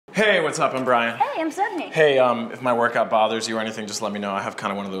Hey, what's up? I'm Brian. Hey, I'm Sydney. Hey, if my workout bothers you or anything, just let me know. I have kind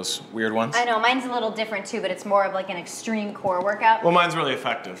of one of those weird ones. I know, mine's a little different too, but it's more of like an extreme core workout. Well, mine's really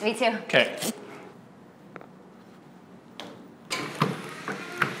effective. Me too. Okay.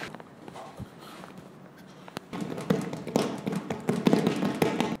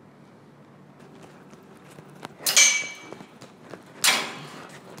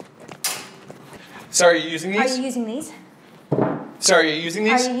 Sorry, are you using these? Are you using these? Sorry, are you using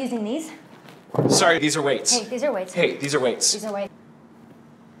these? Are you using these? Sorry, these are weights. Hey, these are weights. Hey, these are weights. These are weights.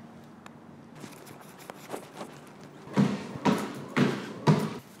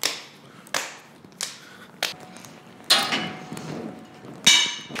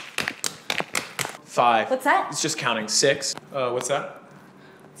 Five. What's that? It's just counting. 6. What's that?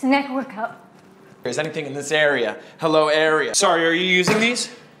 It's a neck workout. Is anything in this area? Hello, area. Sorry, are you using these?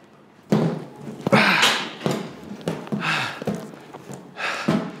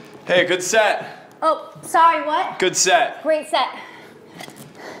 Hey, good set. Oh, sorry, what? Good set. Great set.